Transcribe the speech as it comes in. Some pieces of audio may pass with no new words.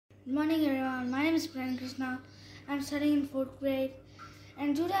Good morning everyone, my name is Pran Krishna. I'm studying in 4th grade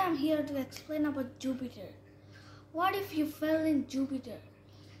and today I'm here to explain about Jupiter. What if you fell in Jupiter?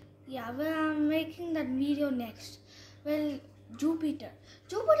 I'm making that video next. Jupiter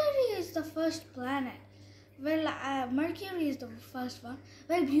is the first planet. Mercury is the first one.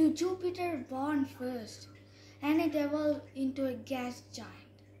 Jupiter born first and it evolved into a gas giant.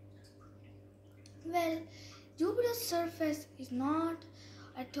 Jupiter's surface is not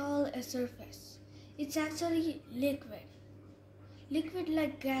at all a surface. It's actually liquid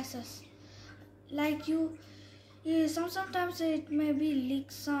like gases. Sometimes it may be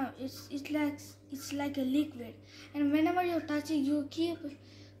leak. It's like a liquid, and whenever you touch it, you keep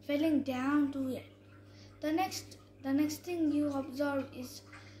falling down to it. The next thing you observe is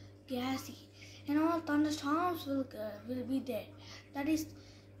gassy, and all thunderstorms will be there. That is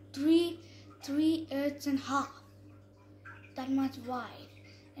three Earths and half that much wide,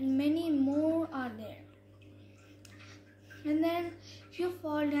 and many more are there. And then if you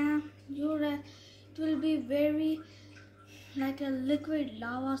fall down, it will be very like a liquid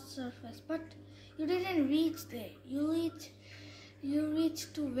lava surface, but you didn't reach there. You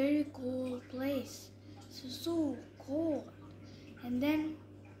reach to very cold place, so cold, and then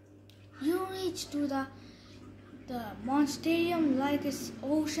you reach to the monstarium, like it's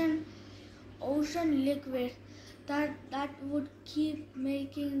ocean liquid that would keep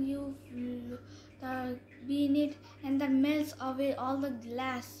making you be in it, and that melts away all the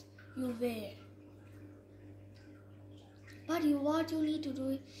glass you wear. But what you need to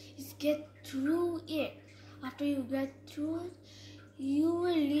do is get through it. After you get through it, you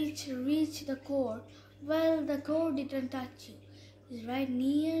will reach the core. The core didn't touch you. It's right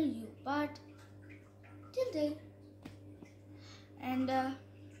near you, but till there.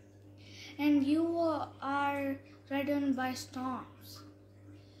 And you are threatened by storms.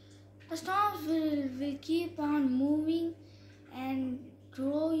 The storms will keep on moving and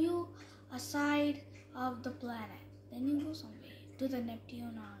throw you aside of the planet. Then you go somewhere to the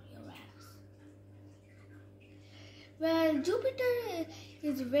Neptune or Uranus. Jupiter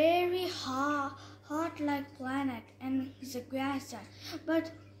is very hot like planet, and it's a gas giant,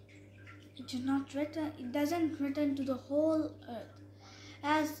 but it doesn't threaten to the whole Earth.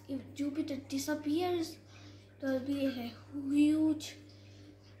 As if Jupiter disappears, there will be a huge,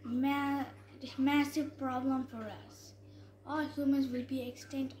 massive problem for us. All humans will be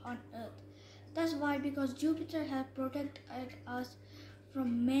extinct on Earth. That's why, because Jupiter has protected us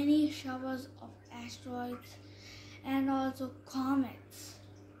from many showers of asteroids and also comets.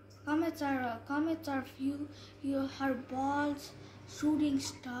 Comets are balls, shooting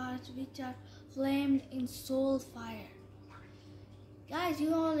stars which are flamed in soul fire. Guys,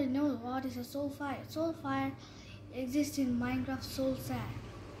 you already know what is a soul fire. Soul fire exists in Minecraft Soul Sand.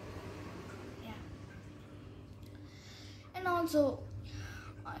 And also,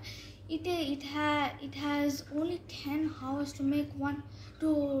 it has only 10 hours to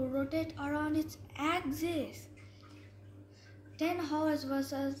rotate around its axis. 10 hours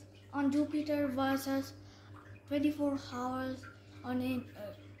versus on Jupiter versus 24 hours on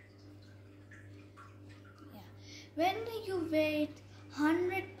Earth. When you weigh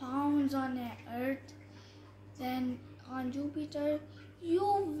 100 pounds on Earth, then on Jupiter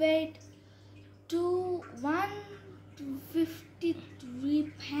you weigh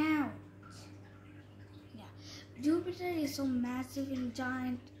 153 pounds. Jupiter is so massive in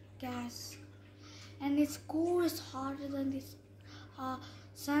giant gas, and its core is hotter than the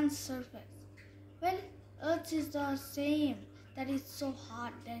sun's surface. Earth is the same, that is so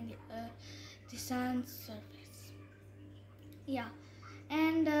hot than the sun's surface.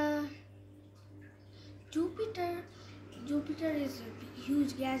 And Jupiter is a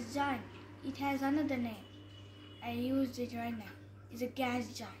huge gas giant. It has another name. I used it right now. It's a gas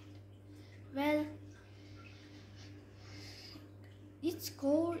giant. Its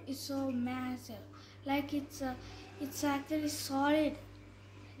core is so massive, like it's actually solid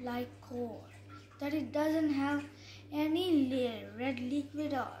like core, that it doesn't have any red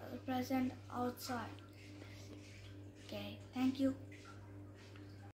liquid present outside. Okay, thank you.